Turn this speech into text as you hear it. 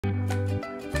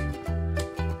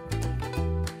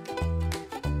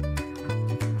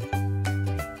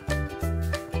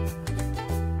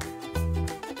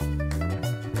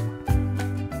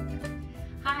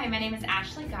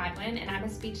Godwin, and I'm a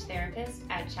speech therapist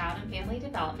at Child and Family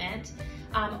Development.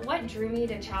 What drew me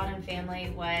to Child and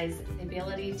Family was the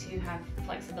ability to have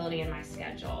flexibility in my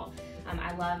schedule.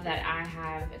 I love that I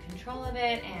have control of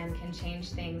it and can change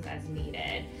things as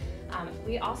needed.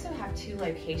 We also have 2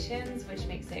 locations, which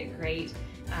makes it great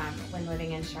when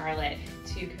living in Charlotte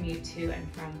to commute to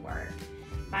and from work.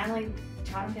 Finally,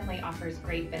 Child and Family offers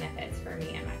great benefits for me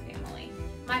and my family.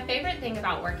 My favorite thing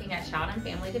about working at Child and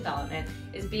Family Development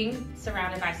is being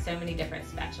surrounded by so many different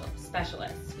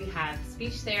specialists. We have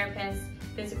speech therapists,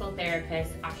 physical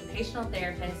therapists, occupational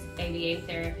therapists, ABA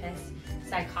therapists,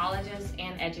 psychologists,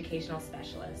 and educational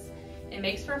specialists. It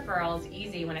makes referrals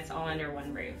easy when it's all under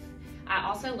one roof. I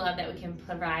also love that we can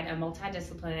provide a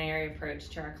multidisciplinary approach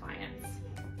to our clients.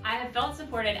 I have felt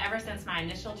supported ever since my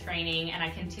initial training, and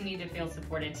I continue to feel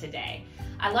supported today.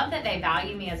 I love that they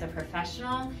value me as a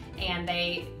professional and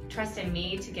they trust in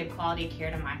me to give quality care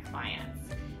to my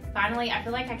clients. Finally, I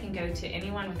feel like I can go to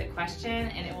anyone with a question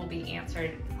and it will be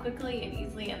answered quickly and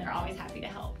easily, and they're always happy to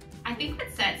help. I think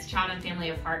what sets Child and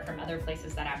Family apart from other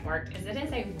places that I've worked is it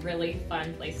is a really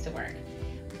fun place to work.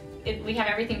 We have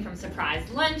everything from surprise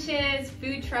lunches,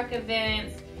 food truck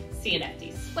events,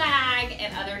 CNFD swag,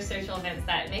 and other social events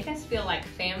that make us feel like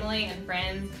family and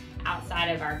friends outside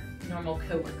of our normal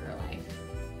coworker life.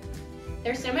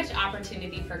 There's so much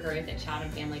opportunity for growth at Child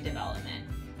and Family Development.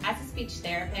 As a speech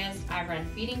therapist, I run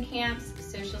feeding camps,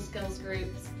 social skills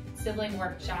groups, sibling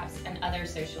workshops, and other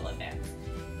social events.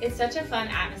 It's such a fun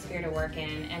atmosphere to work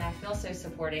in, and I feel so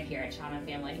supported here at Child and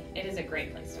Family. It is a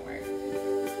great place to work.